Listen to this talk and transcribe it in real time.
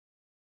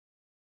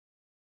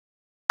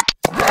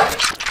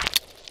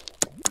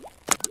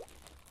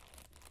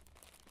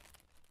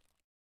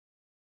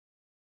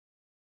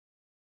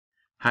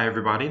Hi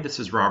everybody, this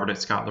is Robert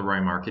at Scott Leroy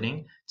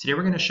Marketing. Today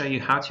we're going to show you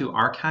how to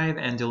archive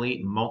and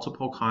delete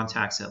multiple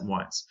contacts at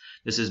once.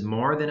 This is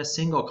more than a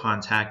single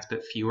contact,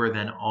 but fewer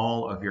than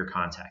all of your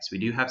contacts. We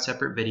do have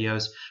separate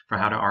videos for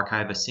how to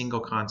archive a single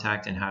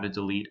contact and how to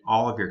delete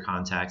all of your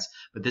contacts,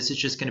 but this is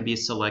just going to be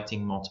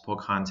selecting multiple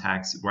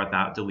contacts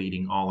without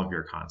deleting all of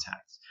your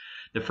contacts.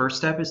 The first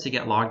step is to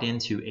get logged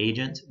into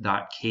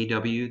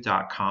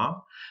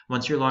agent.kw.com.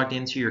 Once you're logged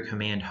into your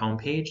command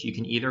homepage, you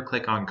can either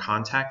click on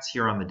Contacts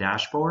here on the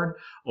dashboard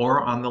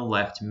or on the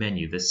left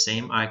menu. The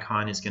same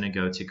icon is going to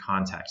go to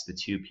Contacts, the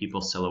two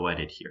people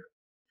silhouetted here.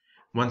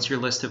 Once your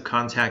list of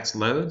contacts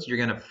loads, you're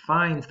going to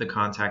find the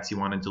contacts you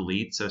want to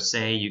delete. So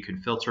say you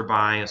could filter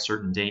by a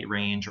certain date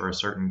range or a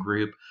certain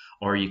group,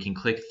 or you can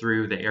click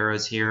through the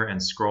arrows here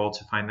and scroll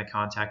to find the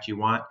contact you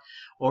want,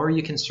 or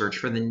you can search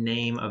for the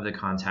name of the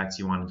contacts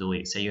you want to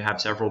delete. Say you have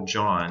several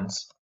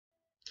Johns.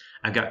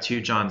 I've got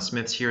two John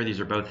Smiths here. These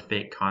are both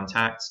fake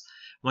contacts.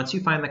 Once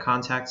you find the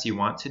contacts you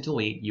want to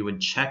delete, you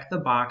would check the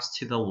box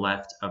to the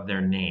left of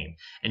their name.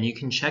 And you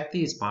can check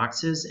these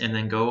boxes and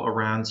then go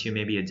around to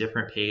maybe a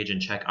different page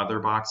and check other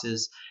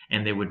boxes,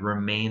 and they would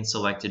remain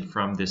selected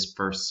from this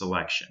first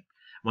selection.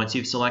 Once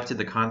you've selected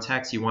the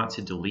contacts you want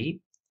to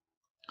delete,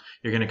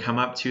 you're going to come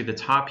up to the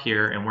top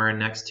here, and where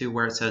next to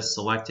where it says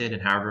selected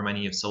and however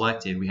many you've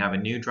selected, we have a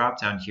new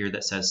drop down here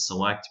that says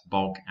select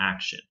bulk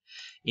action.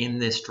 In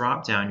this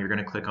drop down, you're going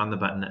to click on the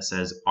button that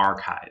says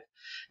archive.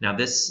 Now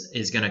this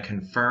is going to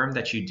confirm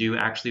that you do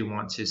actually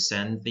want to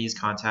send these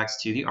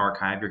contacts to the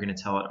archive. You're going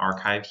to tell it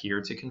archive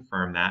here to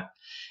confirm that.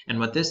 And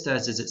what this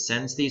does is it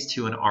sends these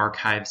to an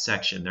archive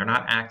section. They're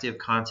not active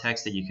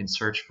contacts that you can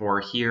search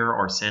for here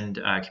or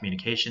send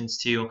communications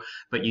to,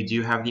 but you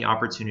do have the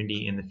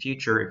opportunity in the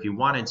future, if you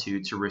wanted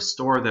to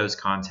restore those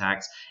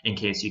contacts in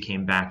case you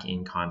came back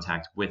in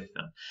contact with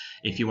them.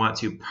 If you want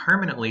to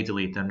permanently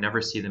delete them,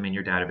 never see them in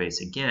your database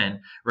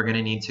again, we're going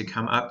to need to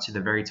come up to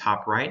the very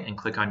top right and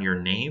click on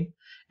your name,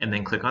 and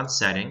then click on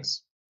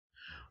Settings.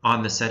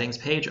 On the Settings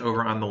page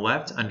over on the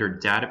left under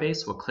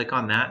Database, we'll click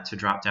on that to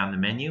drop down the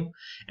menu,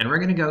 and we're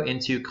going to go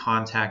into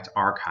Contact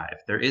Archive.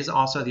 There is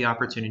also the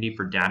opportunity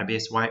for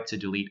Database Wipe to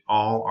delete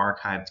all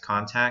archived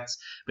contacts,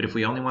 but if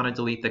we only want to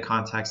delete the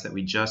contacts that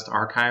we just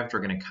archived,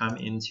 we're going to come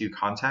into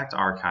Contact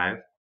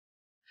Archive.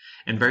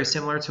 And very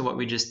similar to what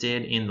we just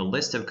did in the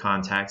list of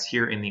contacts,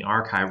 here in the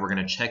archive, we're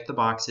going to check the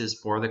boxes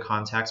for the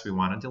contacts we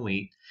want to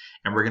delete.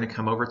 And we're going to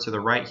come over to the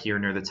right here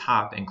near the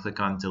top and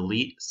click on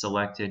Delete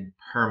Selected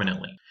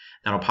Permanently.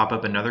 That'll pop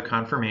up another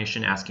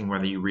confirmation asking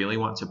whether you really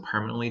want to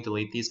permanently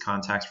delete these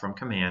contacts from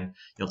command.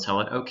 You'll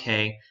tell it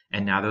OK,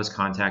 and now those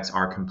contacts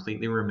are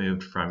completely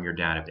removed from your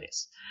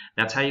database.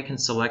 That's how you can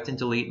select and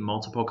delete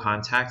multiple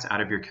contacts out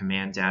of your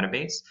command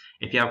database.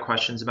 If you have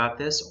questions about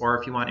this, or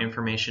if you want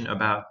information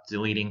about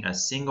deleting a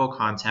single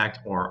contact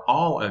or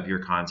all of your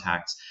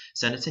contacts,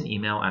 send us an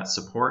email at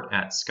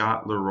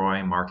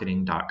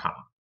support@scottleroymarketing.com.